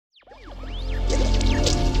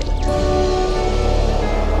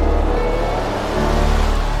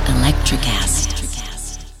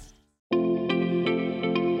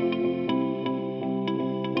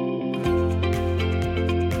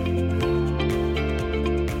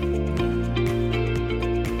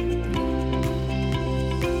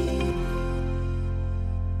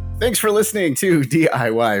Thanks for listening to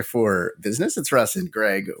DIY for Business. It's Russ and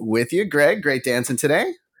Greg with you. Greg, great dancing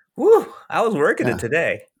today. Woo! I was working it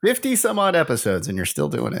today. 50 some odd episodes and you're still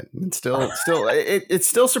doing it. It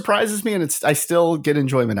still surprises me, and I still get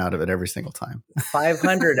enjoyment out of it every single time.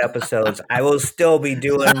 500 episodes. I will still be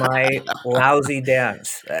doing my lousy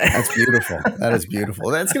dance. That's beautiful. That is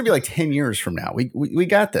beautiful. That's going to be like 10 years from now. We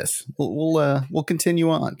got this. We'll continue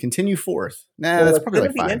on. Continue forth. That's probably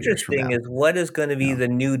like 5 years from now. What's going to be interesting is what is going to be the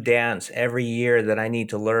new dance every year that I need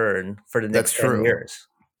to learn for the next 10 years.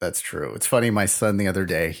 That's true. It's funny. My son the other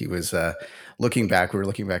day, he was looking back. We were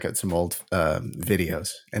looking back at some old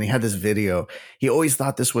videos, and he had this video. He always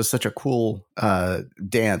thought this was such a cool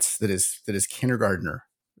dance that his kindergartner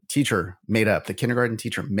teacher made up. The kindergarten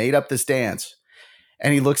teacher made up this dance,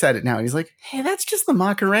 and he looks at it now, and he's like, "Hey, that's just the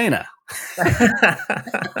Macarena."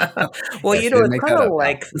 Well, it's kind of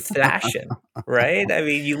like fashion, right? I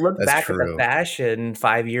mean, you look back at the fashion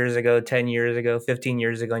 5 years ago, 10 years ago, 15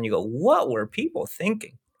 years ago, and you go, "What were people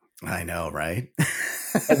thinking?" I know, right?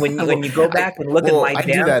 And when you go back and look at my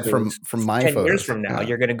dances, do that from my 10 photos. years from now,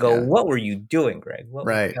 you're going to go, "What were you doing, Greg?"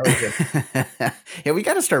 Right. Yeah, we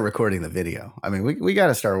got to start recording the video. I mean, we got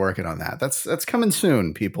to start working on that. That's coming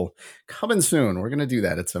soon, people. Coming soon. We're going to do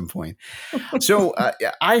that at some point. So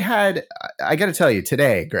I got to tell you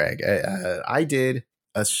today, Greg, I did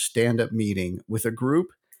a stand-up meeting with a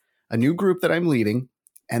new group that I'm leading,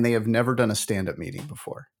 and they have never done a stand-up meeting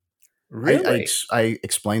before. Really? I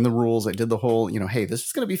explained the rules. I did the whole, hey, this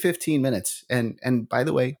is going to be 15 minutes. And by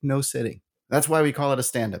the way, no sitting. That's why we call it a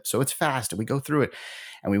stand-up. So it's fast, and we go through it.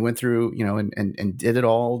 And we went through, and did it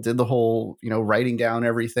all, did the whole, writing down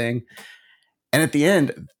everything. And at the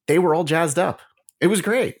end, they were all jazzed up. It was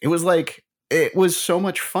great. It was so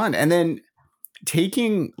much fun. And then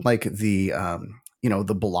taking like the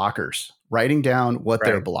blockers, writing down what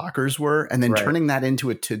their blockers were, and then turning that into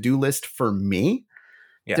a to-do list for me.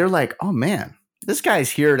 Yeah. They're like, "Oh man, this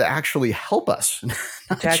guy's here to actually help us,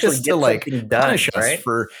 not just to like punish us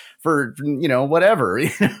for whatever."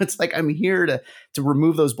 It's like, I'm here to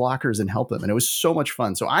remove those blockers and help them, and it was so much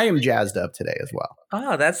fun. So I am jazzed up today as well.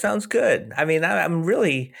 Oh, that sounds good. I mean, I'm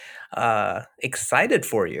really excited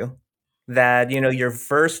for you that your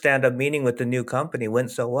first stand-up meeting with the new company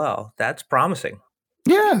went so well. That's promising.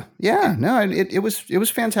 Yeah, no, it was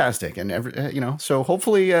fantastic, and so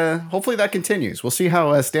hopefully that continues. We'll see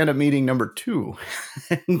how stand-up meeting number 2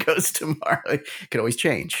 goes tomorrow. It could always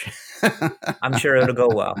change. I'm sure it'll go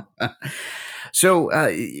well. So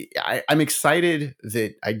I'm excited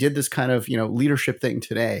that I did this kind of leadership thing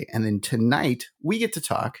today, and then tonight we get to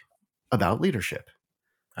talk about leadership.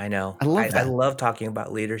 I know. I love that. I love talking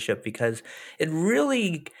about leadership because it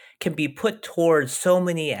really can be put towards so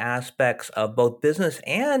many aspects of both business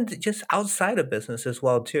and just outside of business as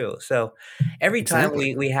well too. So every time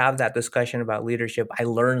we have that discussion about leadership, I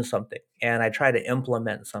learn something and I try to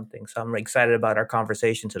implement something. So I'm excited about our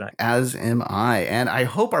conversation tonight. As am I. And I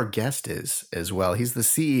hope our guest is as well. He's the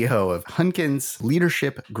CEO of Hunkins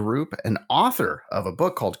Leadership Group and author of a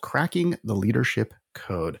book called Cracking the Leadership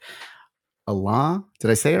Code. Alain, did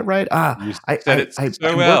I say it right? I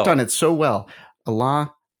worked on it so well. Alain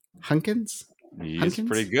Hunkins? He's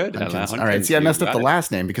pretty good. Hunkins. All right. See, I messed up the last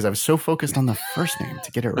name because I was so focused on the first name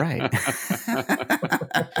to get it right.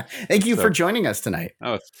 Thank you for joining us tonight.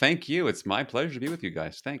 Oh, thank you. It's my pleasure to be with you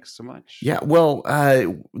guys. Thanks so much. Yeah. Well,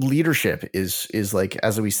 leadership is like,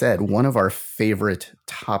 as we said, one of our favorite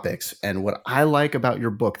topics. And what I like about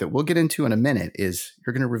your book that we'll get into in a minute is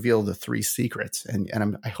you're going to reveal the 3 secrets. And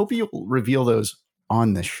I hope you'll reveal those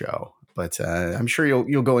on this show. But I'm sure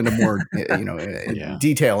you'll go into more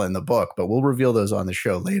detail in the book, but we'll reveal those on the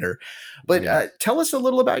show later. But tell us a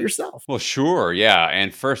little about yourself. Well, sure. Yeah.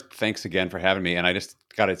 And first, thanks again for having me. And I just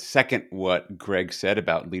got to second what Greg said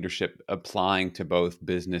about leadership applying to both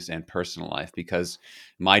business and personal life, because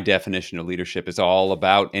my definition of leadership is all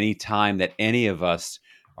about any time that any of us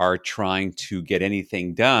are trying to get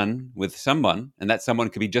anything done with someone, and that someone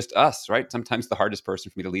could be just us, right? Sometimes the hardest person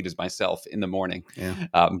for me to lead is myself in the morning,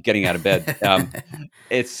 getting out of bed.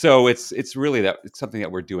 It's really it's something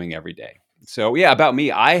that we're doing every day. So yeah, about me,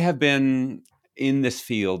 I have been in this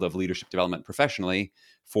field of leadership development professionally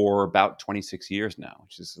for about 26 years now,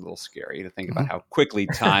 which is a little scary to think about how quickly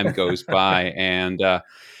time goes by. And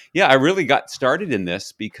I really got started in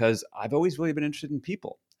this because I've always really been interested in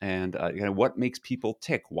people. And what makes people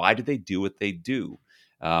tick? Why do they do what they do?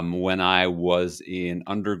 When I was in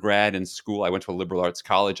undergrad in school, I went to a liberal arts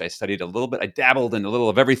college. I studied a little bit. I dabbled in a little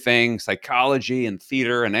of everything, psychology and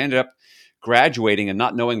theater, and I ended up graduating and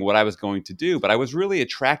not knowing what I was going to do. But I was really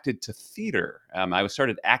attracted to theater. I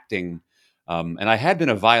started acting And I had been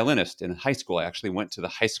a violinist in high school. I actually went to the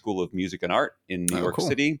High School of Music and Art in New Oh, York cool.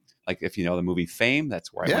 City. Like if you know the movie Fame,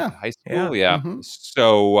 that's where I went Yeah. to high Yeah. school. Yeah. Mm-hmm.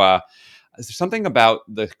 So there's something about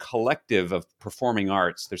the collective of performing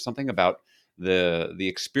arts. There's something about the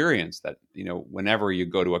experience that, you know, whenever you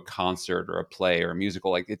go to a concert or a play or a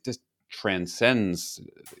musical, like it just transcends,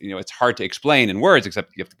 you know, it's hard to explain in words,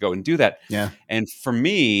 except you have to go and do that. Yeah. And for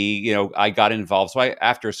me, you know, I got involved. So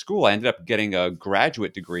after school, I ended up getting a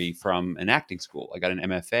graduate degree from an acting school. I got an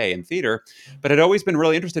MFA in theater, but I'd always been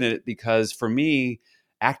really interested in it because for me,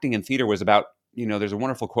 acting and theater was about, you know, there's a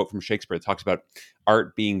wonderful quote from Shakespeare that talks about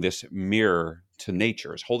art being this mirror to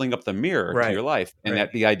nature, is holding up the mirror to your Right. life. And Right.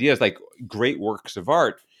 that the idea is like great works of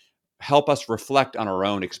art help us reflect on our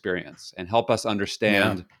own experience and help us Yeah.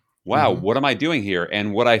 understand, wow, Mm-hmm. what am I doing here?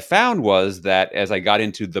 And what I found was that as I got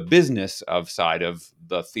into the business of side of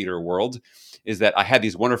the theater world, is that I had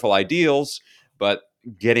these wonderful ideals, but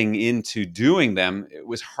getting into doing them, it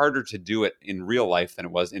was harder to do it in real life than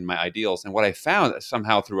it was in my ideals. And what I found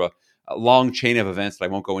somehow through a long chain of events that I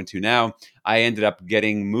won't go into now, I ended up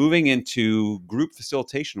moving into group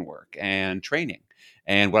facilitation work and training.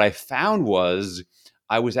 And what I found was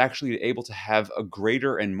I was actually able to have a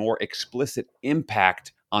greater and more explicit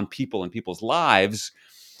impact on people and people's lives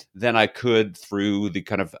than I could through the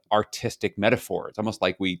kind of artistic metaphor. It's almost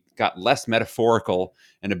like we got less metaphorical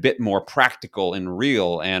and a bit more practical and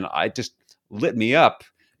real. And I just lit me up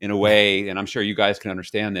in a way, and I'm sure you guys can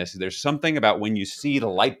understand this. There's something about when you see the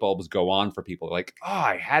light bulbs go on for people, like, oh,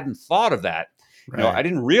 I hadn't thought of that. You know, I Right.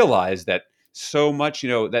 didn't realize that so much, you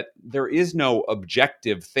know, that there is no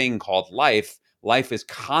objective thing called life. Life is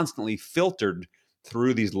constantly filtered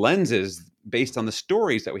through these lenses based on the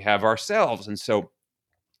stories that we have ourselves. And so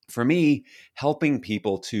for me, helping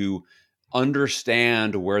people to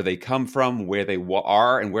understand where they come from, where they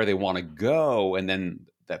are, and where they want to go. And then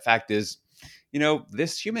the fact is, you know,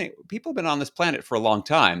 people have been on this planet for a long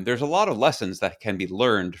time. There's a lot of lessons that can be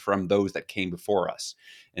learned from those that came before us.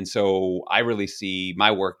 And so I really see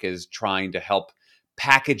my work as trying to help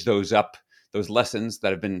package those up, those lessons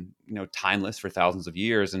that have been, you know, timeless for thousands of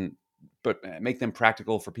years, and but make them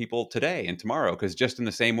practical for people today and tomorrow. Because just in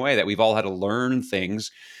the same way that we've all had to learn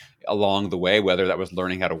things along the way, whether that was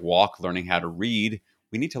learning how to walk, learning how to read,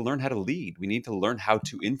 we need to learn how to lead. We need to learn how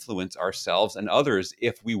to influence ourselves and others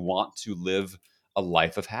if we want to live a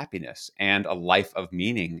life of happiness and a life of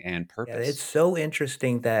meaning and Yeah, it's purpose. so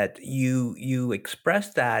interesting that you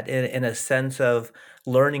express that in a sense of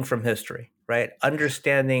learning from history, right?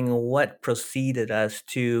 Understanding what preceded us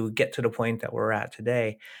to get to the point that we're at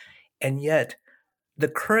today. And yet the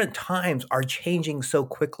current times are changing so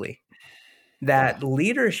quickly Yeah. that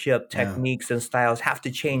leadership Yeah. techniques and styles have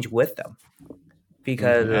to change with them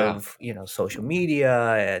because Mm-hmm. Yeah. of, social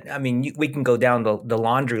media. And I mean, we can go down the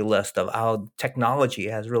laundry list of how technology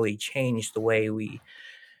has really changed the way we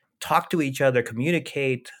talk to each other,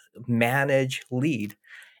 communicate, manage, lead.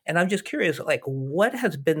 And I'm just curious, like, what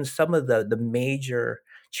has been some of the major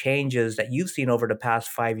changes that you've seen over the past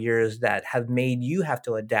 5 years that have made you have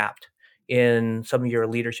to adapt in some of your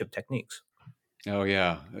leadership techniques? Oh,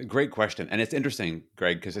 yeah. Great question. And it's interesting,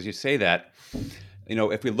 Greg, because as you say that, you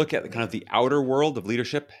know, if we look at the kind of the outer world of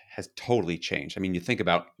leadership has totally changed. I mean, you think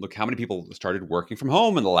about, look how many people started working from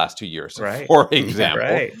home in the last 2 years, Right. for Yeah. example,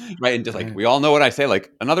 Right. right? And just like, Right. we all know what I say, like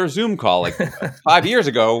another Zoom call, like 5 years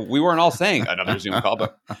ago, we weren't all saying another Zoom call,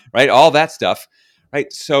 but right. All that stuff.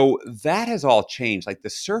 Right. So that has all changed, like the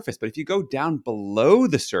surface. But if you go down below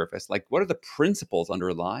the surface, like what are the principles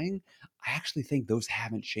underlying? I actually think those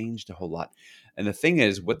haven't changed a whole lot. And the thing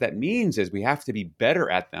is, what that means is we have to be better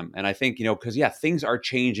at them. And I think, you know, because, yeah, things are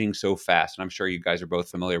changing so fast. And I'm sure you guys are both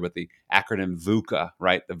familiar with the acronym VUCA,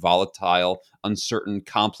 right? The volatile, uncertain,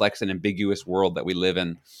 complex, and ambiguous world that we live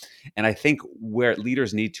in. And I think where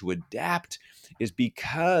leaders need to adapt is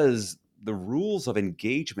because the rules of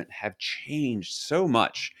engagement have changed so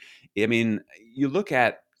much. I mean, you look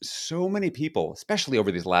at so many people, especially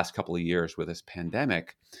over these last couple of years with this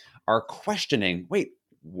pandemic, are questioning, wait,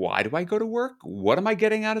 why do I go to work? What am I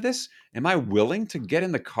getting out of this? Am I willing to get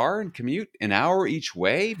in the car and commute an hour each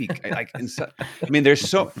way? I mean,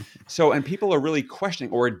 there's and people are really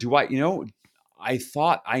questioning, or do I, you know, I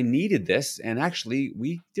thought I needed this, and actually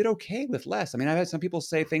we did okay with less. I mean, I've had some people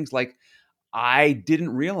say things like, I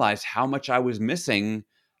didn't realize how much I was missing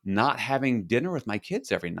not having dinner with my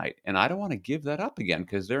kids every night. And I don't want to give that up again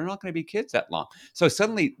because they're not going to be kids that long. So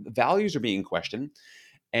suddenly values are being questioned.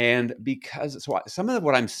 And some of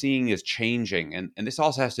what I'm seeing is changing, and this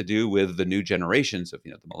also has to do with the new generations of,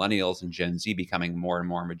 you know, the millennials and Gen Z becoming more and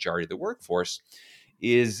more majority of the workforce,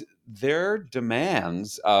 is their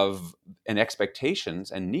demands of and expectations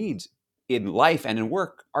and needs in life and in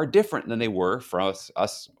work are different than they were for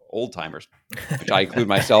us old timers, which I include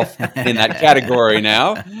myself in that category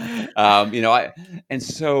now. And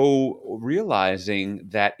so realizing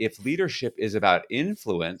that if leadership is about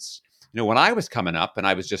influence, when I was coming up and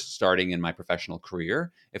I was just starting in my professional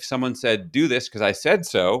career, if someone said, do this because I said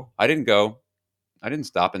so, I didn't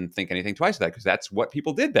stop and think anything twice of that, because that's what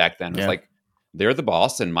people did back then. It was like, they're the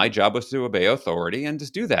boss and my job was to obey authority and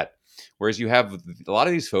just do that. Whereas you have a lot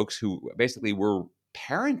of these folks who basically were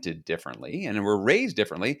parented differently and were raised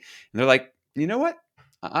differently. And they're like, you know what?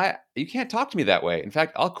 You can't talk to me that way. In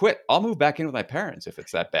fact, I'll quit. I'll move back in with my parents if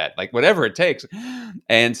it's that bad, like whatever it takes.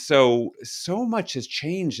 And so much has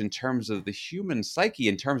changed in terms of the human psyche,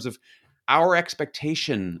 in terms of our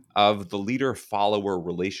expectation of the leader-follower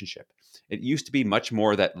relationship. It used to be much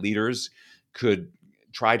more that leaders could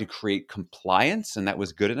try to create compliance and that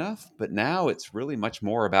was good enough. But now it's really much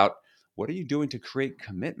more about, what are you doing to create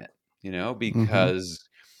commitment? Because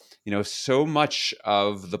so much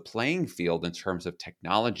of the playing field in terms of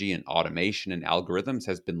technology and automation and algorithms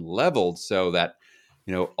has been leveled so that,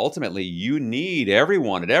 ultimately you need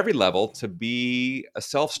everyone at every level to be a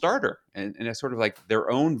self-starter and a sort of like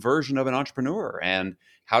their own version of an entrepreneur. And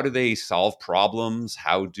how do they solve problems?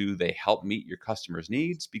 How do they help meet your customers'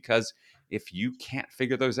 needs? Because if you can't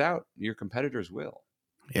figure those out, your competitors will.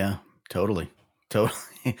 Yeah, totally.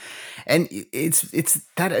 And it's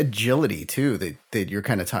that agility too that you're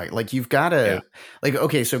kind of talking, like you've got to like,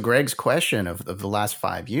 okay, so Greg's question of the last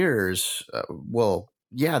 5 years,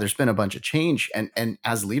 there's been a bunch of change, and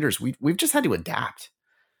as leaders we've just had to adapt.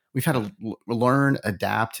 We've had to learn,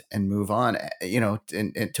 adapt, and move on,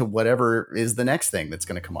 and to whatever is the next thing that's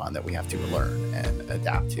going to come on that we have to learn and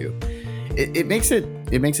adapt to. It makes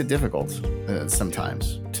it difficult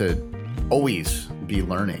sometimes to always be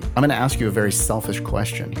learning. I'm going to ask you a very selfish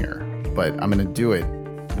question here, but I'm going to do it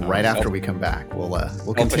right after we come back.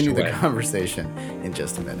 We'll continue the conversation in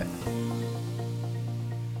just a minute.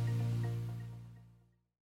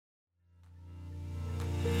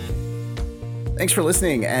 Thanks for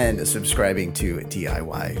listening and subscribing to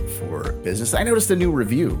DIY for Business. I noticed a new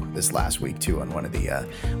review this last week too on one of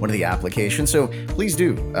the applications. So please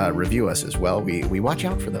do review us as well. We watch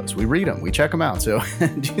out for those. We read them. We check them out. So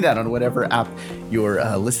do that on whatever app you're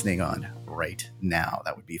listening on right now.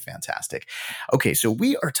 That would be fantastic. Okay, so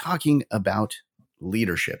we are talking about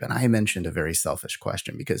leadership, and I mentioned a very selfish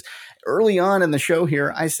question because early on in the show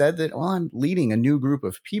here, I said that I'm leading a new group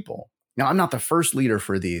of people. Now, I'm not the first leader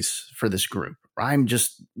for this group. I'm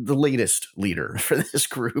just the latest leader for this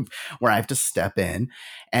group where I have to step in,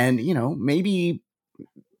 and, maybe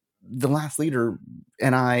the last leader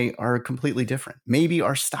and I are completely different. Maybe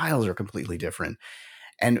our styles are completely different.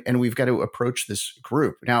 And we've got to approach this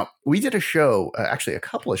group. Now, we did a show, actually a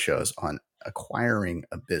couple of shows on acquiring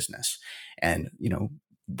a business, and,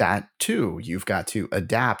 that too, you've got to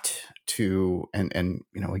adapt to and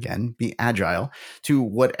again, be agile to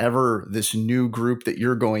whatever this new group that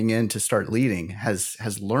you're going in to start leading has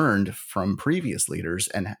learned from previous leaders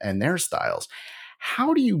and their styles.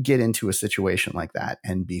 How do you get into a situation like that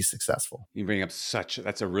and be successful? You bring up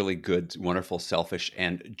that's a really good, wonderful, selfish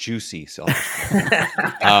and juicy selfish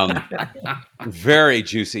question. Very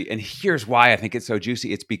juicy. And here's why I think it's so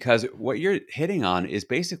juicy. It's because what you're hitting on is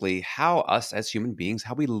basically how us as human beings,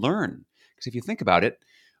 how we learn. Because if you think about it,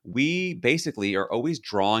 we basically are always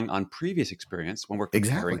drawing on previous experience when we're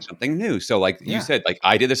comparing something new. So like you said, like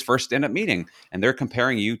I did this first stand-up meeting and they're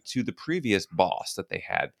comparing you to the previous boss that they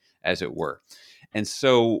had, as it were. And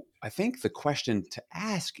so I think the question to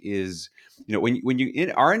ask is, when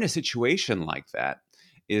you are in a situation like that,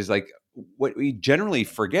 is like, what we generally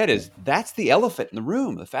forget is that's the elephant in the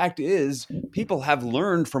room. The fact is, people have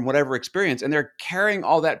learned from whatever experience and they're carrying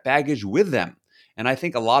all that baggage with them. And I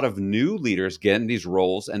think a lot of new leaders get in these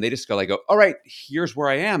roles and they just go, all right, here's where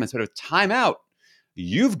I am. Instead of time out,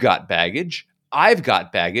 you've got baggage, I've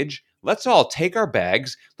got baggage. Let's all take our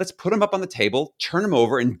bags, let's put them up on the table, turn them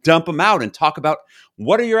over and dump them out and talk about,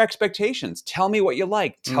 what are your expectations? Tell me what you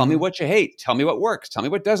like. Tell me what you hate. Tell me what works. Tell me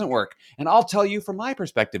what doesn't work. And I'll tell you from my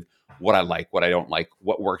perspective what I like, what I don't like,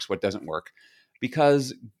 what works, what doesn't work.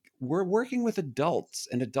 Because we're working with adults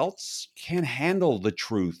and adults can handle the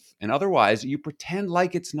truth. And otherwise you pretend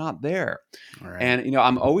like it's not there. Right. And,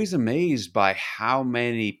 I'm always amazed by how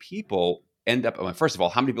many people first of all,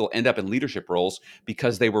 how many people end up in leadership roles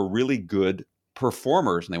because they were really good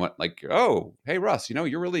performers and they went like, oh, hey, Russ,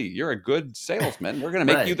 you're a good salesman. We're going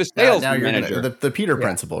to make you the sales manager. The Peter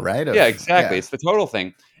principle, right? Yeah, exactly. It's the total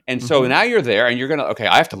thing. And so now you're there and you're going to, okay,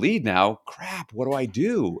 I have to lead now. Crap, what do I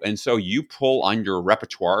do? And so you pull on your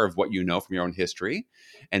repertoire of what you know from your own history.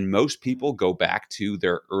 And most people go back to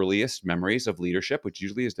their earliest memories of leadership, which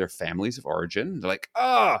usually is their families of origin. They're like,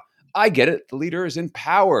 I get it. The leader is in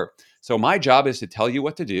power. So my job is to tell you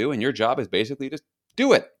what to do. And your job is basically to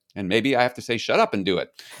do it. And maybe I have to say, shut up and do it.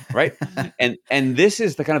 Right. and this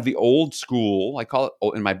is the kind of the old school, I call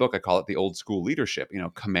it in my book, I call it the old school leadership,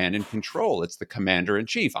 command and control. It's the commander in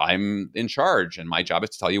chief. I'm in charge and my job is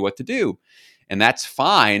to tell you what to do. And that's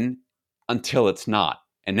fine until it's not.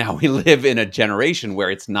 And now we live in a generation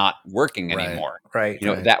where it's not working anymore. Right.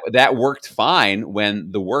 That worked fine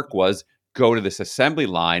when the work was go to this assembly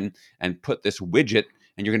line and put this widget,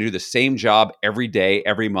 and you're going to do the same job every day,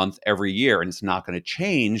 every month, every year, and it's not going to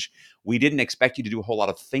change. We didn't expect you to do a whole lot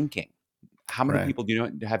of thinking. How many people do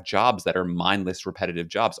you have jobs that are mindless, repetitive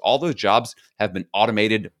jobs? All those jobs have been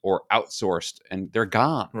automated or outsourced, and they're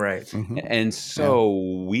gone. Right. And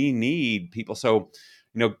so we need people. So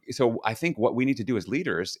I think what we need to do as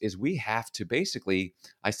leaders is we have to basically,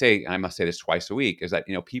 I must say this twice a week, is that,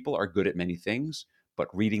 people are good at many things, but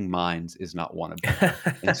reading minds is not one of them.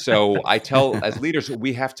 And so I tell as leaders,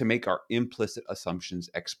 we have to make our implicit assumptions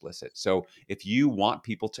explicit. So if you want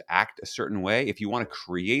people to act a certain way, if you want to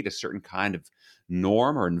create a certain kind of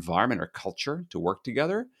norm or environment or culture to work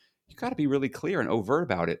together, you got to be really clear and overt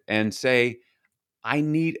about it and say, I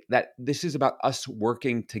need that. This is about us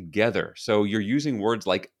working together. So you're using words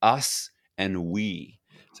like us and we.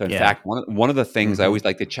 So in fact, one of the things I always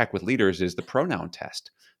like to check with leaders is the pronoun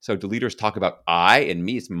test. So do leaders talk about I and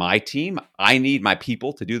me? It's my team. I need my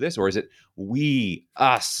people to do this. Or is it we,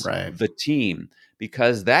 us, the team?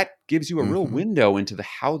 Because that gives you a real window into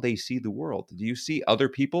how they see the world. Do you see other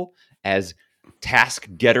people as task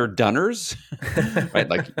getter doners? Right?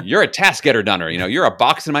 Like you're a task getter donor. You're a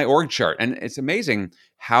box in my org chart. And it's amazing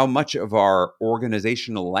how much of our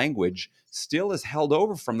organizational language still is held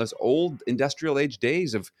over from those old industrial age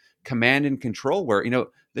days of command and control, where,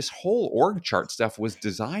 this whole org chart stuff was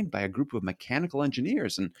designed by a group of mechanical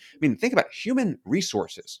engineers. And think about human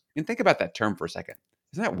resources. Think about that term for a second.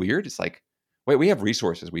 Isn't that weird? It's like, wait, we have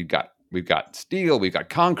resources. We've got steel, we've got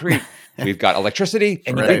concrete, we've got electricity,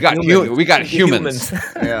 and we got humans.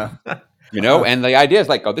 Yeah. And the idea is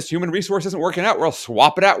like, this human resource isn't working out, we'll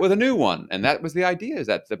swap it out with a new one. And that was the idea, is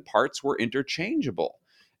that the parts were interchangeable.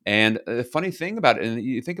 And the funny thing about it, and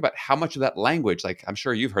you think about how much of that language, like I'm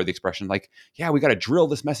sure you've heard the expression, like, we got to drill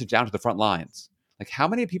this message down to the front lines. Like how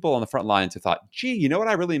many people on the front lines have thought, gee, you know what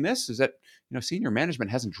I really miss is that, senior management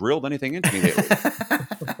hasn't drilled anything into me lately.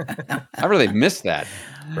 I really miss that.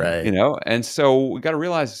 Right. And so we got to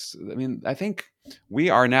realize, I think we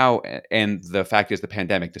are now, and the fact is the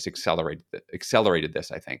pandemic just accelerated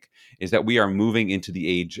this, I think, is that we are moving into the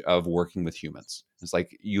age of working with humans. It's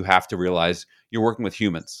like, you have to realize you're working with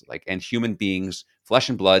humans, and human beings, flesh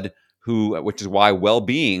and blood, which is why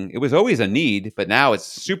well-being, it was always a need, but now it's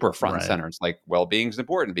super front and center. It's like, well-being is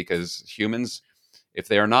important because humans, if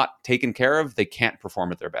they are not taken care of, they can't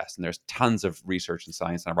perform at their best. And there's tons of research and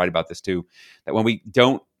science, and I write about this too, that when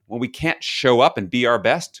we can't show up and be our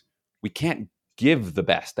best, we can't give the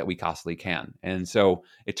best that we possibly can. And so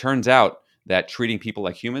it turns out that treating people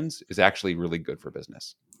like humans is actually really good for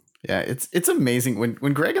business. Yeah, it's amazing.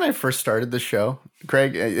 When Greg and I first started the show,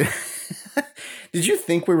 Greg, did you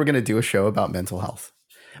think we were going to do a show about mental health?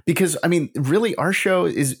 Because really, our show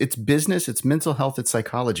it's business, it's mental health, it's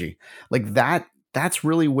psychology. Like that's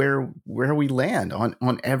really where we land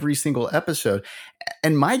on every single episode.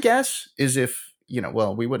 And my guess is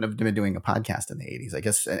we wouldn't have been doing a podcast in the 80s, I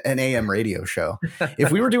guess an AM radio show.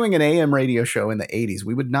 If we were doing an AM radio show in the 80s,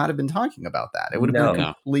 we would not have been talking about that. It would have been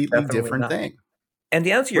a completely different thing. And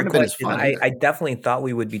to answer your question, I definitely thought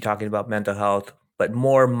we would be talking about mental health, but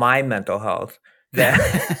more my mental health than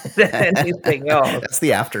anything else. That's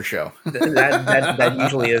the after show. that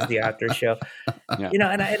usually is the after show.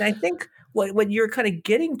 And I think what you're kind of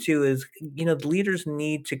getting to is, the leaders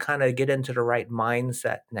need to kind of get into the right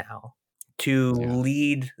mindset now to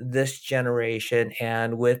lead this generation,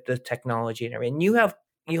 and with the technology and everything. You have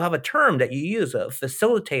a term that you use, a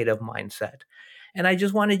facilitative mindset. And I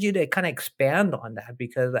just wanted you to kind of expand on that,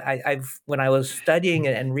 because when I was studying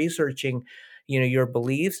and researching, your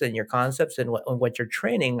beliefs and your concepts and what you're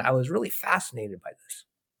training, I was really fascinated by this.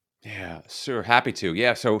 Yeah, sure. Happy to.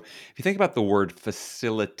 Yeah. So if you think about the word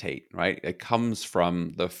facilitate, right, it comes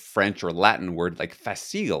from the French or Latin word like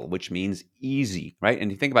facile, which means easy, right?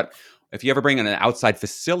 And you think about, if you ever bring in an outside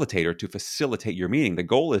facilitator to facilitate your meeting, the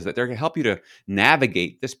goal is that they're going to help you to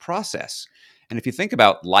navigate this process. And if you think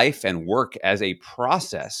about life and work as a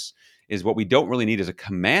process, is what we don't really need is a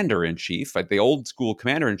commander-in-chief. Like the old school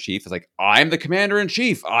commander-in-chief is like, I'm the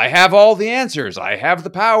commander-in-chief. I have all the answers. I have the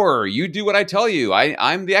power. You do what I tell you.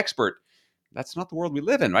 I'm the expert. That's not the world we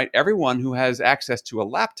live in, right? Everyone who has access to a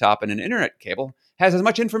laptop and an internet cable has as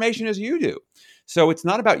much information as you do. So it's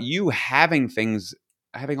not about you having things,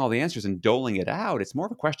 having all the answers and doling it out. It's more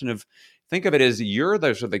of a question of, think of it as you're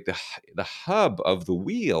the sort of like the hub of the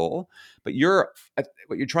wheel, but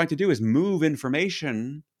what you're trying to do is move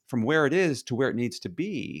information from where it is to where it needs to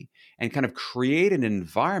be, and kind of create an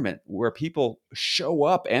environment where people show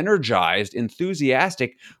up energized,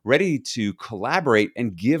 enthusiastic, ready to collaborate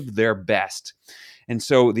and give their best. And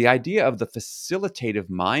so the idea of the facilitative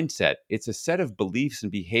mindset, it's a set of beliefs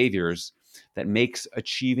and behaviors that makes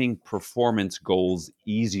achieving performance goals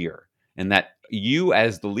easier. And that you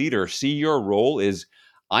as the leader see your role is,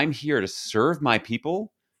 I'm here to serve my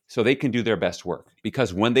people so they can do their best work.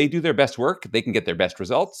 Because when they do their best work, they can get their best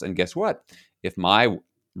results. And guess what? If my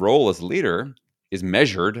role as a leader is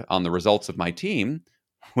measured on the results of my team,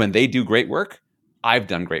 when they do great work, I've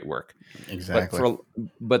done great work. Exactly.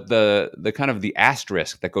 But the kind of the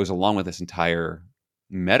asterisk that goes along with this entire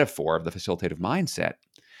metaphor of the facilitative mindset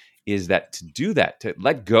is that to do that, to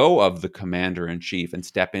let go of the commander-in-chief and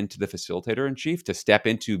step into the facilitator-in-chief, to step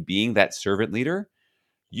into being that servant leader,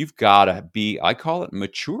 you've got to be, I call it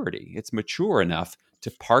maturity. It's mature enough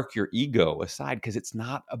to park your ego aside, because it's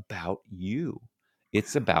not about you.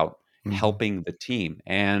 It's about helping the team.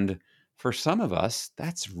 And for some of us,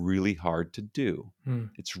 that's really hard to do.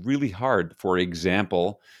 It's really hard, for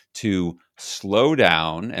example, to slow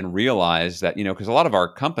down and realize that, because a lot of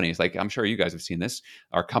our companies, like I'm sure you guys have seen this,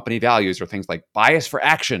 our company values are things like bias for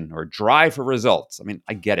action or drive for results. I mean,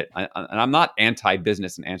 I get it. And I'm not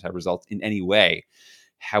anti-business and anti-results in any way.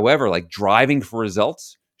 However, like driving for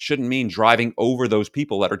results shouldn't mean driving over those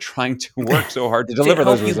people that are trying to work so hard to deliver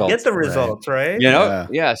those results. Get the results, right?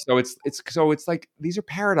 Yeah. So it's like these are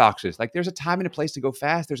paradoxes. Like there's a time and a place to go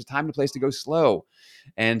fast. There's a time and a place to go slow.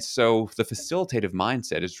 And so the facilitative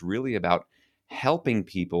mindset is really about helping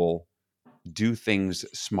people do things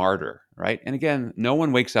smarter, right? And again, no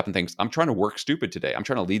one wakes up and thinks, I'm trying to work stupid today. I'm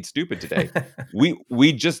trying to lead stupid today.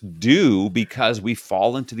 we just do, because we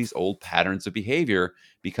fall into these old patterns of behavior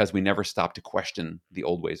because we never stop to question the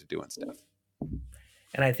old ways of doing stuff.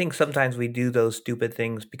 And I think sometimes we do those stupid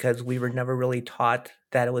things because we were never really taught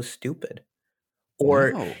that it was stupid.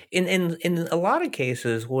 Or in a lot of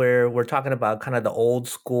cases where we're talking about kind of the old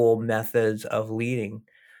school methods of leading,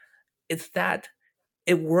 it's that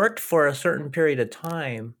it worked for a certain period of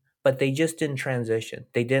time, but they just didn't transition.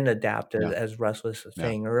 They didn't adapt, as Russ was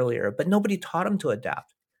saying earlier, but nobody taught them to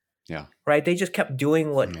adapt. Yeah. Right? They just kept doing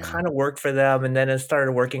what kind of worked for them, and then it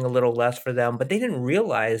started working a little less for them, but they didn't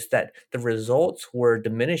realize that the results were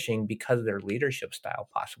diminishing because of their leadership style,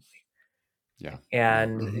 possibly. Yeah.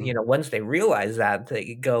 And, once they realize that,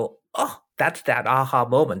 they go, oh, that's that aha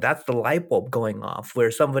moment. That's the light bulb going off where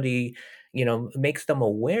somebody, makes them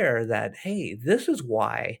aware that, hey, this is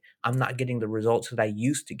why I'm not getting the results that I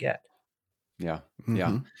used to get. Yeah.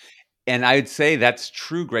 Yeah. And I'd say that's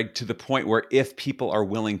true, Greg, to the point where if people are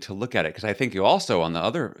willing to look at it, because I think you also, on the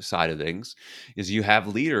other side of things, is you have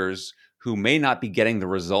leaders who may not be getting the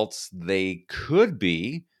results they could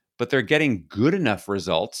be, but they're getting good enough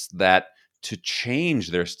results that to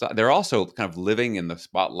change their stuff, they're also kind of living in the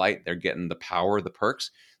spotlight. They're getting the power, the perks.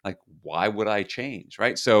 Like, why would I change,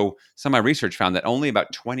 right? So some of my research found that only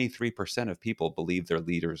about 23% of people believe their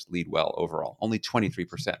leaders lead well overall. Only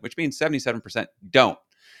 23%, which means 77% don't.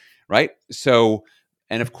 Right. So,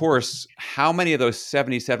 and of course, how many of those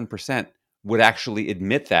 77% would actually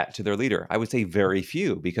admit that to their leader? I would say very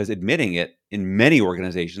few, because admitting it in many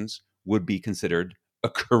organizations would be considered a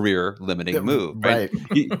career limiting move. Right.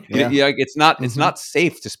 It's not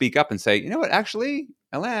safe to speak up and say, you know what, actually,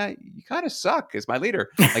 Alain, you kind of suck as my leader.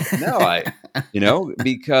 Like, no,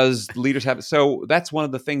 because leaders have it. So that's one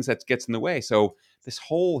of the things that gets in the way. So this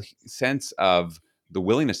whole sense of the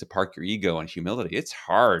willingness to park your ego and humility, it's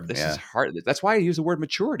hard. This is hard. That's why I use the word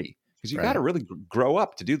maturity, because you got to really grow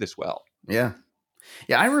up to do this well. Yeah.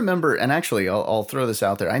 I remember, and actually I'll throw this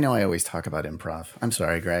out there. I know I always talk about improv. I'm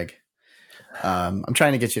sorry, Greg. I'm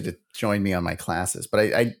trying to get you to join me on my classes, but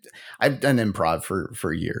I've done improv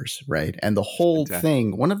for years. Right. And the whole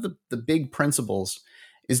thing, one of the big principles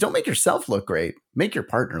is don't make yourself look great, make your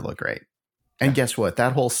partner look great. And guess what?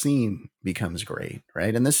 That whole scene becomes great,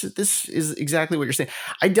 right? And this is exactly what you're saying.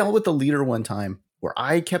 I dealt with a leader one time where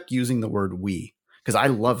I kept using the word "we" because I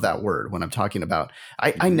love that word when I'm talking about.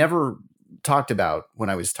 I never talked about when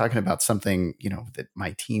I was talking about something that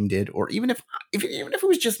my team did, or even if it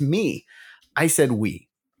was just me, I said "we."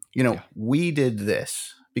 We did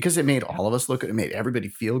this, because it made all of us look good. It made everybody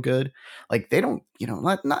feel good. Like they don't,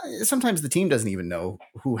 not sometimes the team doesn't even know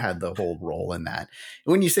who had the whole role in that.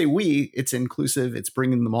 And when you say we, it's inclusive, it's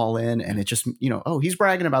bringing them all in, and it just, oh, he's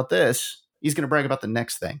bragging about this. He's going to brag about the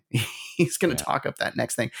next thing. He's going to talk up that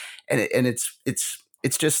next thing. And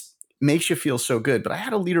it's just makes you feel so good. But I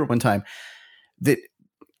had a leader one time that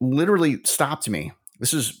literally stopped me.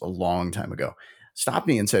 This is a long time ago. Stopped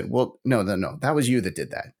me and said, well, no, that was you that did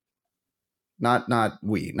that. Not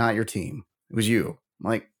we, not your team. It was you. I'm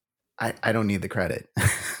like, I don't need the credit.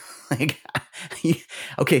 Like,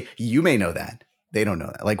 okay, you may know that. They don't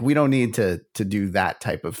know that. Like, we don't need to do that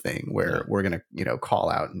type of thing where we're going to, call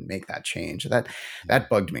out and make that change. That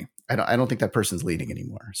bugged me. I don't think that person's leading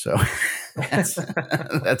anymore. So that's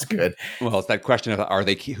good. Well, it's that question of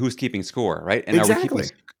who's keeping score, right? And exactly. Are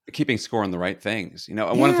we keeping score on the right things?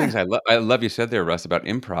 One of the things I love you said there, Russ, about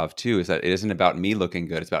improv too, is that it isn't about me looking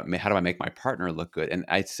good. It's about how do I make my partner look good? And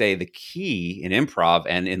I'd say the key in improv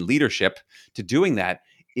and in leadership to doing that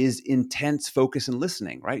is intense focus and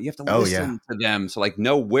listening, right? You have to listen to them. So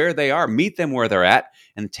know where they are, meet them where they're at,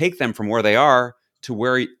 and take them from where they are to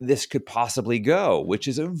where this could possibly go, which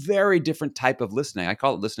is a very different type of listening. I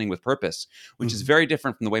call it listening with purpose, which is very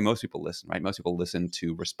different from the way most people listen, right? Most people listen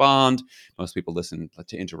to respond. Most people listen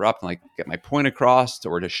to interrupt and get my point across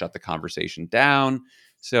or to shut the conversation down.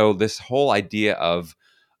 So this whole idea of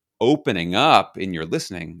opening up in your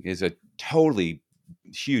listening is a totally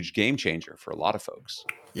huge game changer for a lot of folks.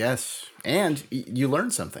 Yes. And you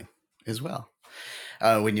learn something as well.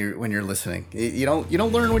 When you're listening, you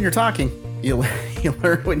don't learn when you're talking. You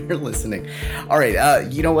learn when you're listening. All right.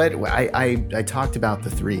 You know what? I talked about the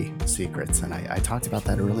 3 secrets, and I talked about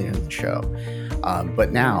that earlier in the show.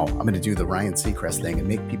 But now I'm going to do the Ryan Seacrest thing and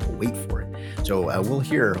make people wait for it. So we'll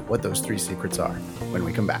hear what those 3 secrets are when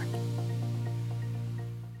we come back.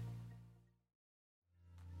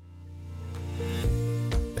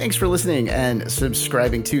 Thanks for listening and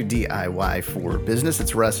subscribing to DIY for Business.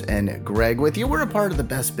 It's Russ and Greg with you. We're a part of the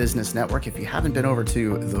Best Business Network. If you haven't been over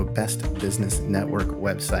to the Best Business Network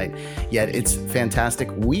website yet, it's fantastic.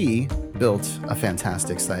 We built a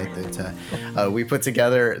fantastic site that we put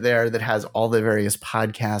together there that has all the various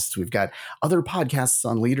podcasts. We've got other podcasts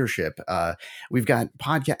on leadership. We've got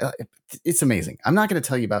podcast. It's amazing. I'm not going to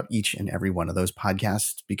tell you about each and every one of those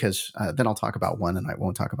podcasts because then I'll talk about one and I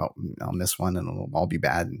won't talk about, I'll miss one and it'll all be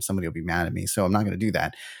bad and somebody will be mad at me. So I'm not going to do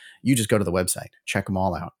that. You just go to the website, check them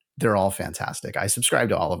all out. They're all fantastic. I subscribe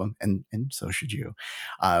to all of them, and so should you.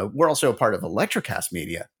 We're also a part of Electrocast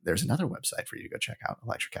Media. There's another website for you to go check out,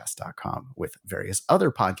 electrocast.com, with various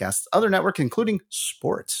other podcasts, other networks, including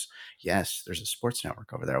sports. Yes, there's a sports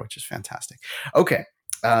network over there, which is fantastic. Okay,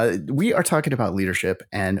 we are talking about leadership,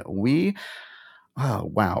 and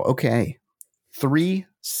okay. 3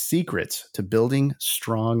 secrets to building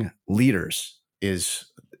strong leaders is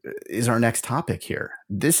our next topic here.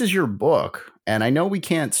 This is your book, and I know we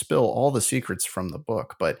can't spill all the secrets from the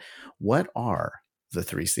book, but what are the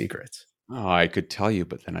 3 secrets? Oh, I could tell you,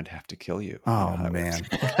 but then I'd have to kill you. Oh, man.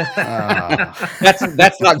 That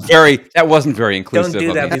wasn't very inclusive. Don't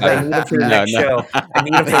do that because I need it for the next show. I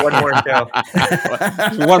need it for one more show.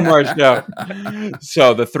 One more show.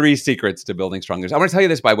 So the 3 secrets to building strong leaders. I want to tell you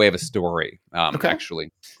this by way of a story,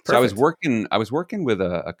 actually. Perfect. So I was working with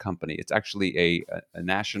a company. It's actually a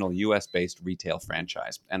national US-based retail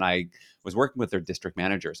franchise. And I was working with their district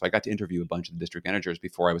manager. So I got to interview a bunch of the district managers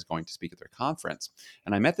before I was going to speak at their conference.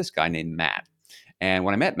 And I met this guy named Matt. And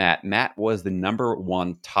when I met Matt was the number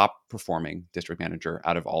 1 top performing district manager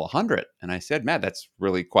out of all 100. And I said, Matt, that's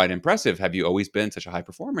really quite impressive. Have you always been such a high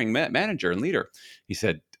performing manager and leader? He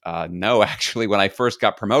said, no, actually, when I first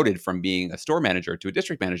got promoted from being a store manager to a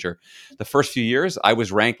district manager, the first few years I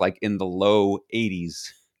was ranked in the low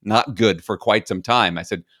 80s. Not good for quite some time. I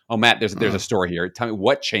said, oh, Matt, there's a story here. Tell me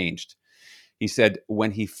what changed. He said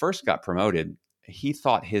when he first got promoted, he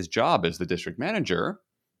thought his job as the district manager,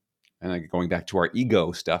 and going back to our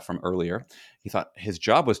ego stuff from earlier, he thought his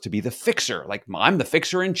job was to be the fixer. I'm the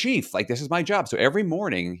fixer in chief. This is my job. So every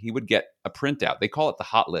morning he would get a printout. They call it the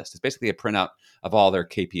hot list. It's basically a printout of all their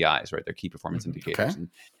KPIs, right? Their key performance indicators. Okay.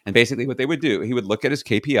 And basically what they would do, he would look at his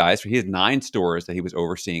KPIs. He had 9 stores that he was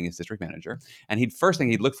overseeing as district manager. And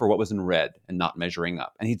he'd look for what was in red and not measuring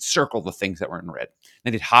up. And he'd circle the things that were in red.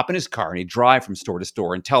 Then he'd hop in his car and he'd drive from store to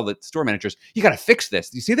store and tell the store managers, you got to fix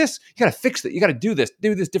this. You see this? You got to fix it. You got to do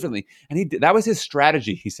this differently. And that was his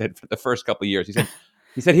strategy, he said, for the first couple of years.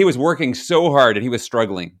 He said he was working so hard and he was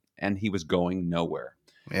struggling and he was going nowhere.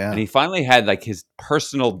 Yeah. And he finally had his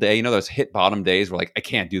personal day, those hit bottom days where I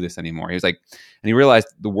can't do this anymore. He was and he realized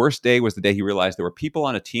the worst day was the day he realized there were people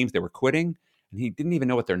on a team, they were quitting and he didn't even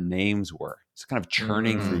know what their names were. It's kind of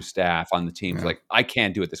churning through Mm. staff on the teams, Yeah. like, I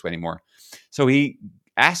can't do it this way anymore. So he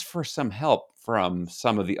asked for some help from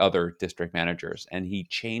some of the other district managers, and he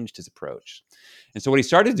changed his approach. And so what he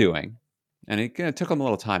started doing, and it kind of took him a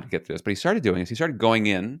little time to get through this, but he started doing is he started going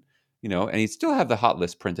in, and he'd still have the hot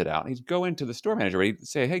list printed out. He'd go into the store manager, he'd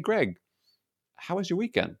say, "Hey, Greg, how was your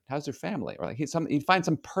weekend? How's your family?" Or like he'd find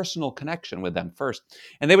some personal connection with them first,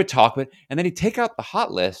 and they would talk with, and then he'd take out the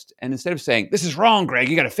hot list, and instead of saying, "This is wrong, Greg,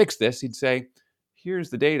 you got to fix this," he'd say, "Here's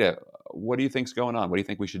the data. What do you think's going on? What do you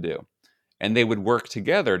think we should do?" And they would work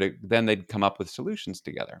together to then they'd come up with solutions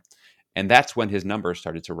together. And that's when his numbers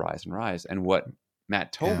started to rise and rise. And what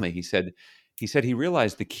Matt told Yeah. me, he said he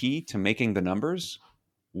realized the key to making the numbers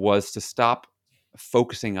was to stop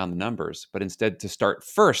focusing on the numbers, but instead to start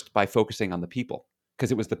first by focusing on the people,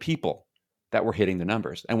 because it was the people that were hitting the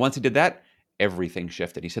numbers. And once he did that, everything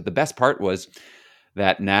shifted. He said the best part was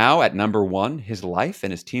that now at number one, his life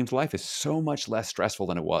and his team's life is so much less stressful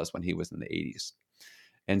than it was when he was in the 80s.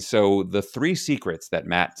 And so the three secrets that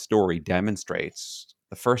Matt's story demonstrates,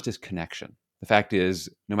 the first is connection. The fact is,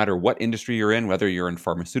 no matter what industry you're in, whether you're in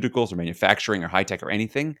pharmaceuticals or manufacturing or high tech or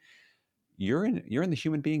anything, you're in the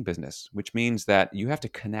human being business, which means that you have to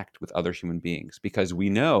connect with other human beings, because we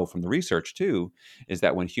know from the research too is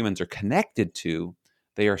that when humans are connected to,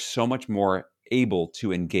 they are so much more able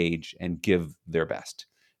to engage and give their best.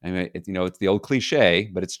 I mean, it's the old cliche,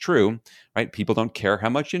 but it's true, right? People don't care how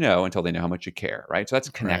much you know until they know how much you care, right? So that's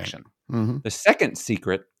Right. connection. Mm-hmm. The second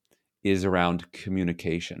secret is around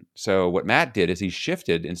communication. So what Matt did is he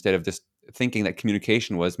shifted, instead of just thinking that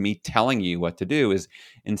communication was me telling you what to do, is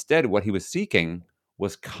instead what he was seeking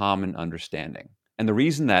was common understanding. And the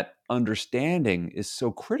reason that understanding is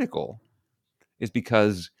so critical is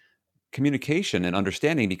because communication and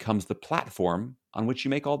understanding becomes the platform on which you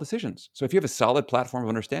make all decisions. So if you have a solid platform of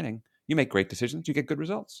understanding, you make great decisions, you get good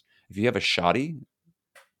results. If you have a shoddy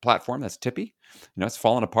platform that's tippy, it's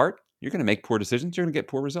falling apart, you're going to make poor decisions, you're going to get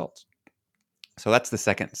poor results. So that's the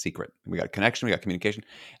second secret. We got connection, we got communication.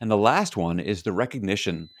 And the last one is the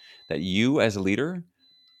recognition that you as a leader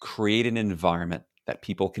create an environment that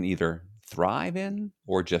people can either thrive in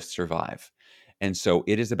or just survive. And so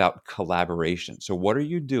it is about collaboration. So what are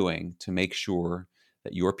you doing to make sure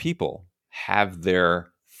that your people have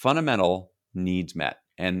their fundamental needs met?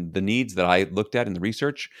 And the needs that I looked at in the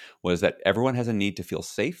research was that everyone has a need to feel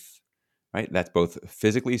safe, right? That's both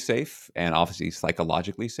physically safe and obviously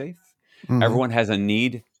psychologically safe. Mm-hmm. Everyone has a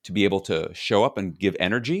need to be able to show up and give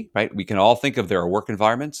energy, right? We can all think of there are work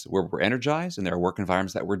environments where we're energized and there are work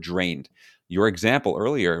environments that we're drained. Your example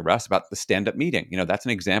earlier, Russ, about the stand-up meeting, that's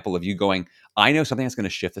an example of you going, I know something that's going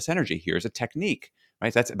to shift this energy. Here's a technique,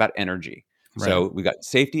 right? That's about energy. Right. So we got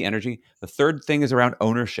safety, energy. The third thing is around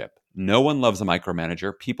ownership. No one loves a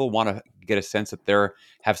micromanager. People want to get a sense that they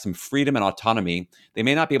have some freedom and autonomy. They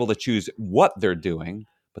may not be able to choose what they're doing,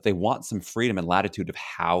 but they want some freedom and latitude of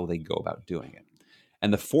how they go about doing it.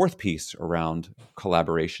 And the fourth piece around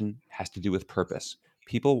collaboration has to do with purpose.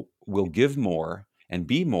 People will give more and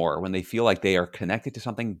be more when they feel like they are connected to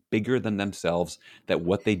something bigger than themselves, that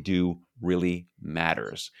what they do really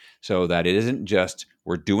matters. So that it isn't just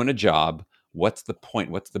we're doing a job. What's the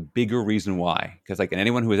point? What's the bigger reason why? Because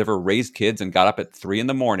anyone who has ever raised kids and got up at 3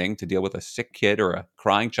 a.m. to deal with a sick kid or a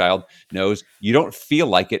crying child knows you don't feel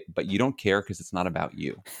like it, but you don't care because it's not about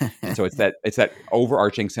you. And so it's that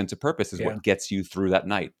overarching sense of purpose is Yeah. what gets you through that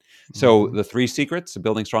night. So Mm-hmm. the three secrets of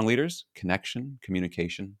building strong leaders: connection,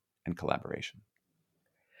 communication, and collaboration.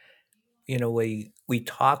 We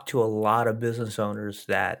talk to a lot of business owners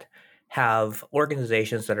that have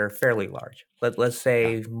organizations that are fairly large. Let's Yeah.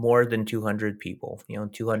 say more than 200 people,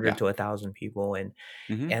 200 Yeah. to 1,000 people, and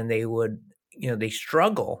Hmm. and they would, they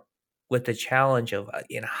struggle with the challenge of,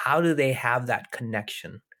 how do they have that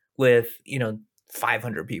connection with,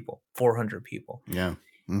 500 people, 400 people. Yeah.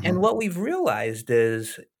 Mm-hmm. And what we've realized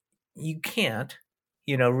is you can't,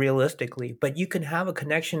 realistically, but you can have a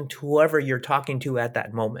connection to whoever you're talking to at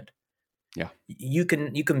that moment. Yeah. You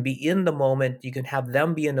can be in the moment, you can have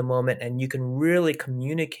them be in the moment, and you can really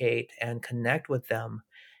communicate and connect with them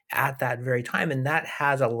at that very time, and that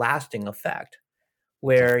has a lasting effect, Yeah.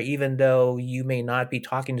 where even though you may not be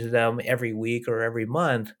talking to them every week or every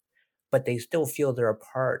month, but they still feel they're a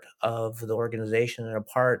part of the organization and a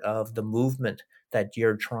part of the movement that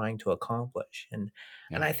you're trying to accomplish. And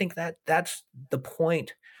Yeah. I think that that's the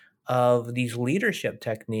point of these leadership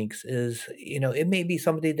techniques is, it may be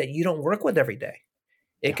somebody that you don't work with every day.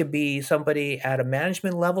 It Yeah. could be somebody at a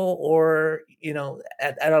management level or,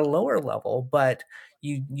 at a lower level, but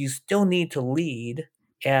you still need to lead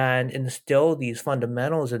and instill these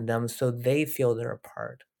fundamentals in them so they feel they're a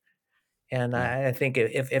part. And Yeah. I think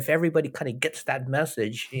if everybody kind of gets that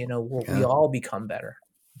message, we Yeah. all become better.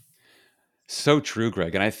 So true,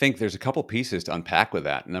 Greg. And I think there's a couple pieces to unpack with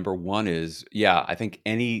that. Number one is, yeah, I think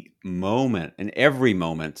any moment, in every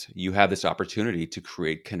moment, you have this opportunity to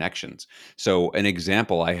create connections. So, an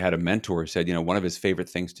example, I had a mentor who said, one of his favorite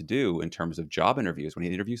things to do in terms of job interviews, when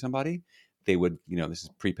he'd interview somebody, they would, this is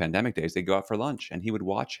pre-pandemic days, they go out for lunch and he would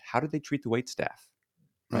watch how did they treat the wait staff,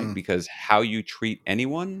 right? Mm. Because how you treat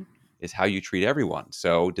anyone is how you treat everyone.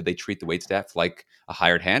 So, did they treat the wait staff like a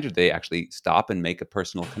hired hand, or did they actually stop and make a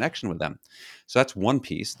personal connection with them? So that's one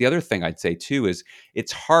piece. The other thing I'd say too is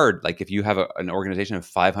it's hard. Like if you have an organization of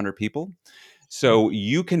 500 people, so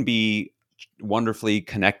you can be wonderfully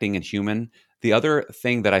connecting and human. The other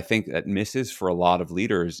thing that I think that misses for a lot of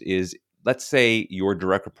leaders is, let's say your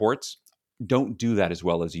direct reports don't do that as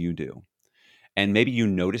well as you do, and maybe you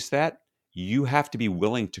notice that, you have to be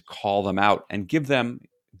willing to call them out and give them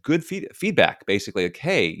good feedback. Basically, like,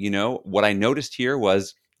 hey, what I noticed here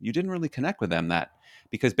was you didn't really connect with them, that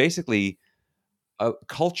because basically a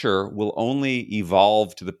culture will only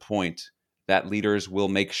evolve to the point that leaders will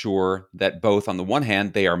make sure that both, on the one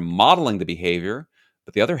hand, they are modeling the behavior,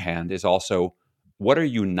 but the other hand is also, what are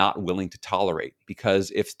you not willing to tolerate?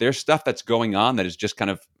 Because if there's stuff that's going on that is just kind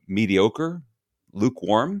of mediocre,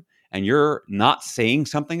 lukewarm, and you're not saying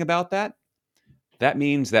something about that, that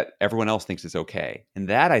means that everyone else thinks it's okay. And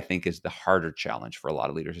that, I think, is the harder challenge for a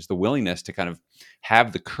lot of leaders, is the willingness to kind of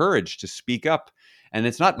have the courage to speak up. And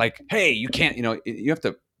it's not like, hey, you can't, you have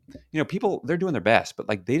to, people, they're doing their best, but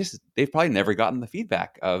like they've probably never gotten the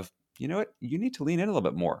feedback of, you know what, you need to lean in a little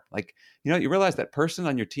bit more. Like, you realize that person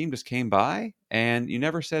on your team just came by and you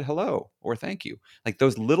never said hello or thank you. Like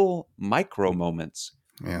those little micro moments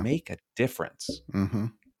Yeah. make a difference. Mm-hmm.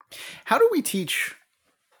 How do we teach,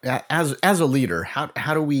 as a leader,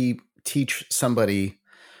 how do we teach somebody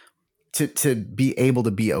to be able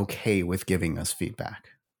to be okay with giving us feedback?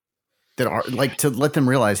 That are like, to let them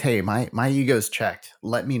realize, hey, my ego's checked.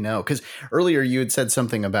 Let me know. Because earlier you had said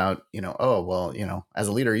something about, oh, well, as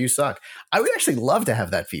a leader, you suck. I would actually love to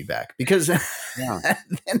have that feedback, because Yeah.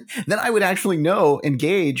 then I would actually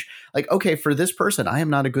engage, like, okay, for this person, I am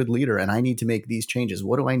not a good leader and I need to make these changes.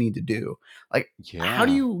 What do I need to do? Like, how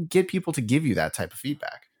do Yeah. you get people to give you that type of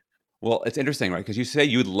feedback? Well, it's interesting, right? Because you say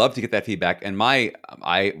you would love to get that feedback, and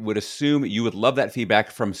I would assume you would love that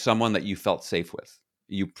feedback from someone that you felt safe with.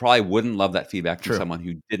 You probably wouldn't love that feedback from True. someone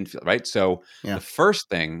who didn't feel right. So Yeah. the first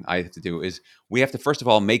thing I have to do is we have to, first of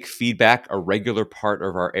all, make feedback a regular part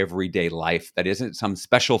of our everyday life. That isn't some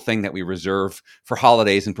special thing that we reserve for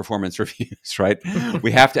holidays and performance reviews, right?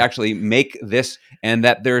 We have to actually make this, and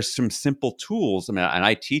that there's some simple tools. I mean, and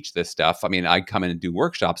I teach this stuff. I mean, I come in and do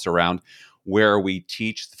workshops around where we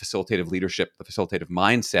teach the facilitative leadership, the facilitative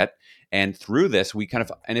mindset. And through this,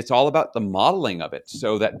 and it's all about the modeling of it,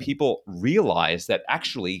 so that people realize that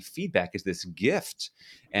actually feedback is this gift.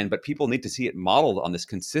 But people need to see it modeled on this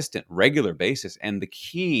consistent, regular basis. And the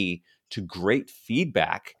key to great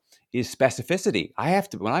feedback is specificity.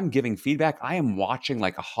 When I'm giving feedback, I am watching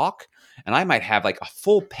like a hawk, and I might have like a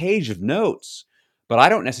full page of notes, but I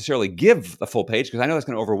don't necessarily give the full page because I know that's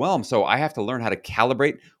going to overwhelm. So I have to learn how to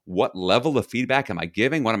calibrate what level of feedback am I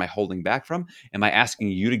giving? What am I holding back from? Am I asking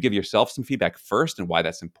you to give yourself some feedback first, and why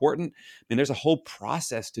that's important? I mean, there's a whole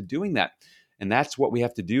process to doing that. And that's what we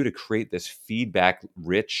have to do to create this feedback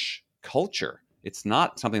rich culture. It's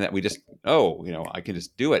not something that we just, I can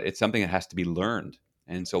just do it. It's something that has to be learned.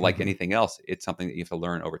 And so, like anything else, it's something that you have to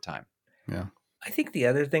learn over time. Yeah. I think the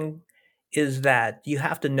other thing is that you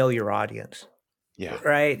have to know your audience. Yeah.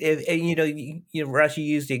 Right. Russ, you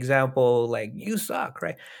used the example like you suck,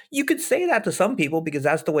 right? You could say that to some people because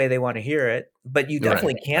that's the way they want to hear it, but you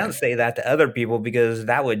definitely can't say that to other people because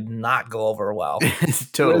that would not go over well.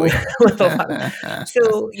 Totally. With a lot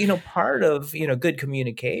so, part of, good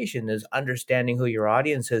communication is understanding who your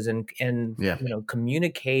audience is and Yeah.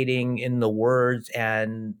 communicating in the words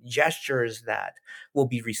and gestures that will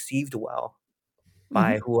be received well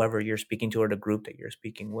by whoever you're speaking to or the group that you're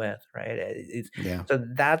speaking with, right? Yeah. So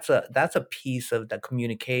that's a piece of the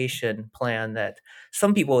communication plan that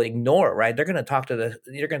some people ignore, right? They're going to talk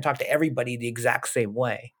to everybody the exact same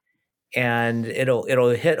way, and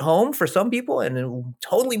it'll hit home for some people and it'll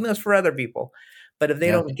totally miss for other people. But if they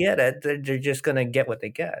Yeah. don't get it, they're just going to get what they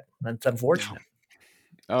get. That's unfortunate.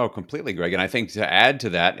 Oh, completely, Greg. And I think to add to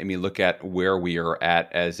that, I mean, look at where we are at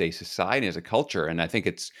as a society, as a culture. And I think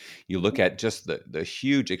you look at just the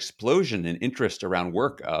huge explosion in interest around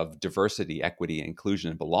work of diversity, equity,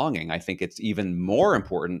 inclusion, and belonging. I think it's even more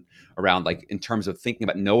important around, like, in terms of thinking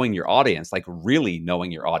about knowing your audience, like really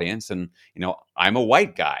knowing your audience. And, I'm a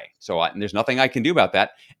white guy, so there's nothing I can do about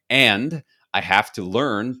that. And I have to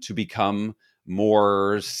learn to become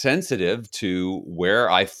more sensitive to where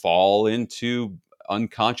I fall into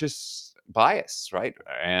unconscious bias, right?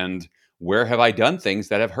 And where have I done things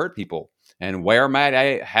that have hurt people? And where might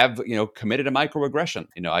I have, committed a microaggression?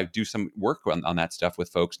 I do some work on that stuff with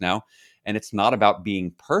folks now. And it's not about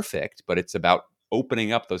being perfect, but it's about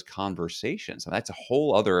opening up those conversations. And that's a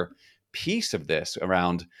whole other piece of this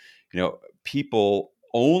around, people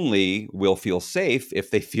only will feel safe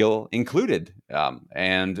if they feel included.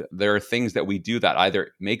 And there are things that we do that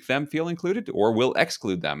either make them feel included or will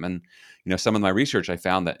exclude them. And, some of my research, I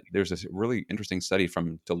found that there's this really interesting study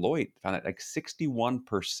from Deloitte, found that like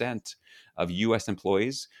 61% of US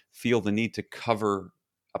employees feel the need to cover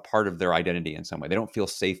a part of their identity in some way. They don't feel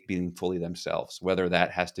safe being fully themselves, whether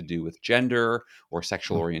that has to do with gender or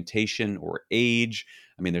sexual orientation or age.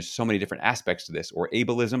 I mean, there's so many different aspects to this, or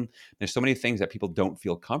ableism. There's so many things that people don't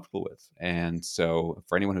feel comfortable with. And so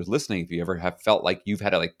for anyone who's listening, if you ever have felt like you've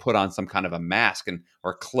had to like put on some kind of a mask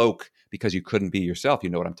or cloak because you couldn't be yourself, you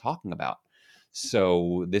know what I'm talking about.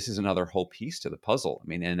 So this is another whole piece to the puzzle. I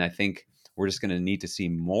mean, and I think we're just going to need to see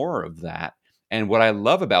more of that. And what I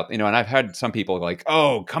love about, and I've had some people like,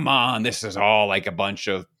 oh, come on, this is all like a bunch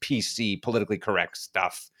of PC, politically correct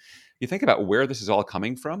stuff. You think about where this is all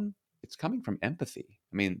coming from, it's coming from empathy.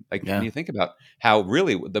 I mean, like, when you think about how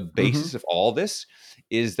really the basis of all this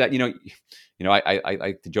is that, I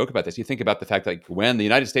like to joke about this. You think about the fact that, like, when the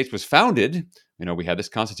United States was founded, we had this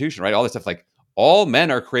Constitution, right? All this stuff, like, all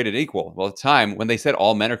men are created equal. Well, at the time when they said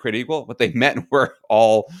all men are created equal, what they meant were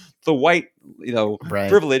all the white,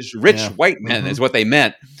 privileged, rich white men is what they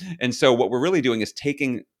meant. And so what we're really doing is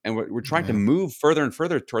taking, and we're trying to move further and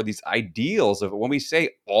further toward these ideals of when we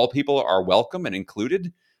say all people are welcome and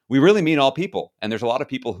included, we really mean all people. And there's a lot of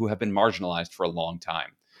people who have been marginalized for a long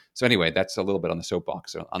time. So anyway, that's a little bit on the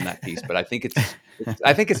soapbox on that piece, but I think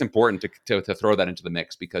it's important to throw that into the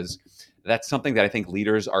mix, because that's something that I think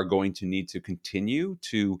leaders are going to need to continue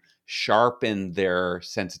to sharpen their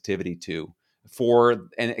sensitivity to.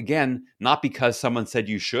 And again, not because someone said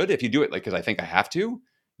you should. If you do it like, because I think I have to,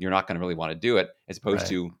 you're not going to really want to do it, as opposed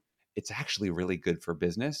to it's actually really good for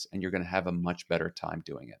business and you're going to have a much better time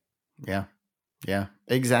doing it. Yeah. Yeah,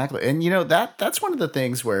 exactly. And, that's one of the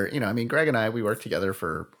things where, I mean, Greg and I, we worked together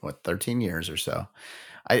for 13 years or so.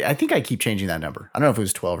 I think I keep changing that number. I don't know if it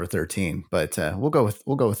was 12 or 13, but we'll go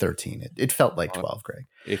with 13. It felt like 12, Greg.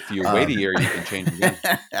 If you wait a year, you can change again.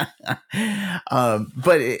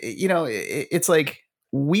 But it's like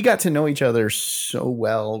we got to know each other so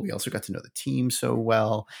well. We also got to know the team so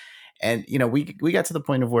well. And, we got to the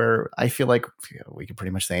point of where I feel like we could pretty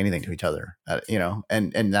much say anything to each other,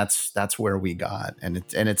 and that's where we got. And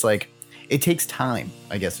it's like, it takes time,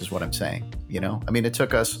 I guess is what I'm saying. I mean, it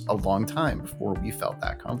took us a long time before we felt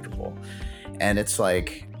that comfortable. And it's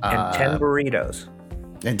like, and 10 burritos.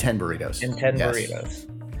 And 10 burritos. And 10 burritos.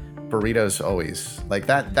 Burritos always like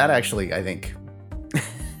that. That actually, I think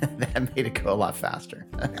that made it go a lot faster.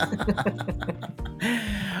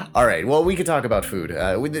 All right. Well, we could talk about food.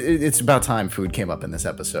 It's about time food came up in this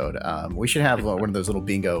episode. We should have one of those little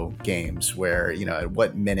bingo games where, at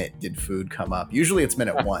what minute did food come up? Usually it's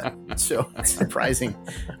minute 1. So it's surprising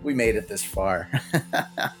we made it this far.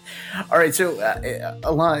 All right. So,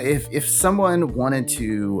 Alain, if someone wanted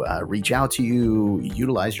to reach out to you,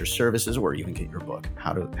 utilize your services, or even get your book,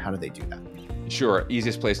 how do they do that? Sure.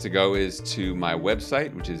 Easiest place to go is to my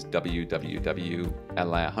website, which is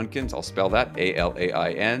www.alainhunkins. I'll spell that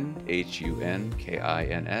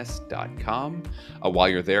ALAINHUNKINS.com. While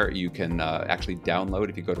you're there, you can actually download,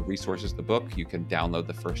 if you go to resources, the book, you can download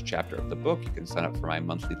the first chapter of the book. You can sign up for my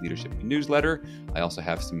monthly leadership newsletter. I also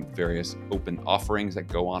have some various open offerings that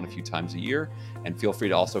go on a few times a year. And feel free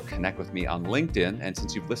to also connect with me on LinkedIn. And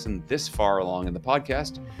since you've listened this far along in the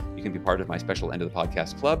podcast, you can be part of my special End of the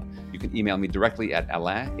Podcast Club. You can email me directly at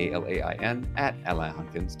Alain, ALAIN, at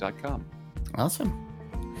AlainHunkins.com. Awesome.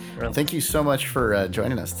 Well, thank you so much for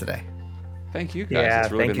joining us today. Thank you, guys. Yeah,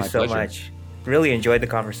 it's really thank been you so pleasure. much. Really enjoyed the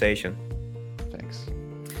conversation. Thanks.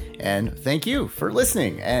 And thank you for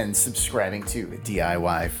listening and subscribing to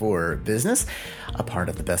DIY for Business, a part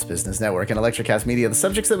of the Best Business Network and Electrocast Media. The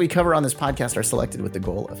subjects that we cover on this podcast are selected with the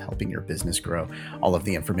goal of helping your business grow. All of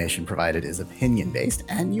the information provided is opinion-based,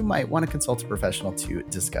 and you might want to consult a professional to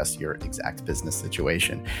discuss your exact business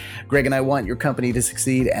situation. Greg and I want your company to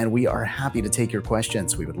succeed, and we are happy to take your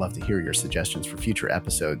questions. We would love to hear your suggestions for future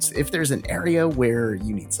episodes. If there's an area where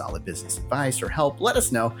you need solid business advice or help, let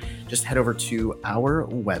us know. Just head over to our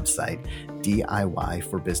website,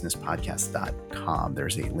 DIYforbusinesspodcast.com.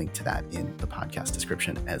 There's a link to that in the podcast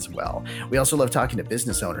description as well. We also love talking to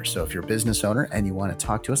business owners. So if you're a business owner and you want to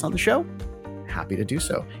talk to us on the show, happy to do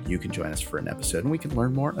so. You can join us for an episode and we can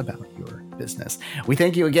learn more about your business. We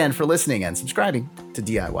thank you again for listening and subscribing to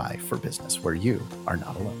DIY for Business, where you are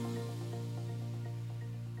not alone.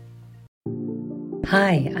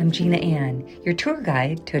 Hi, I'm Gina Ann, your tour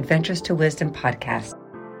guide to Adventures to Wisdom podcast.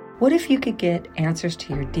 What if you could get answers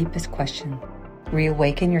to your deepest question,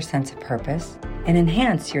 reawaken your sense of purpose, and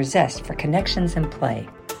enhance your zest for connections and play?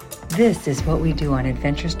 This is what we do on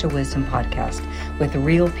Adventures to Wisdom podcast with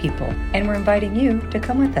real people, and we're inviting you to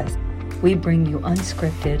come with us. We bring you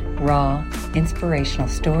unscripted, raw, inspirational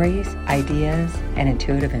stories, ideas, and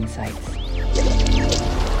intuitive insights.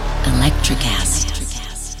 Electrocast.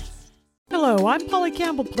 Hello, I'm Polly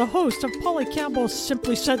Campbell, the host of Polly Campbell's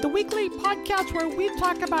Simply Said, the weekly podcast where we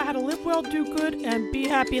talk about how to live well, do good, and be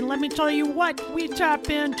happy. And let me tell you what, we tap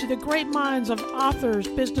into the great minds of authors,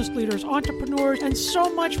 business leaders, entrepreneurs, and so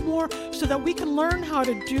much more so that we can learn how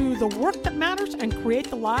to do the work that matters and create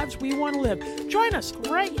the lives we want to live. Join us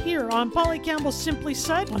right here on Polly Campbell's Simply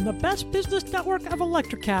Said on the Best Business Network of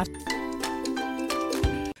Electrocast.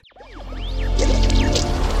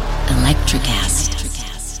 Electrocast.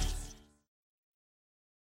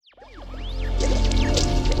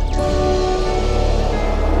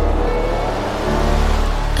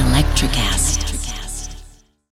 Electrocast.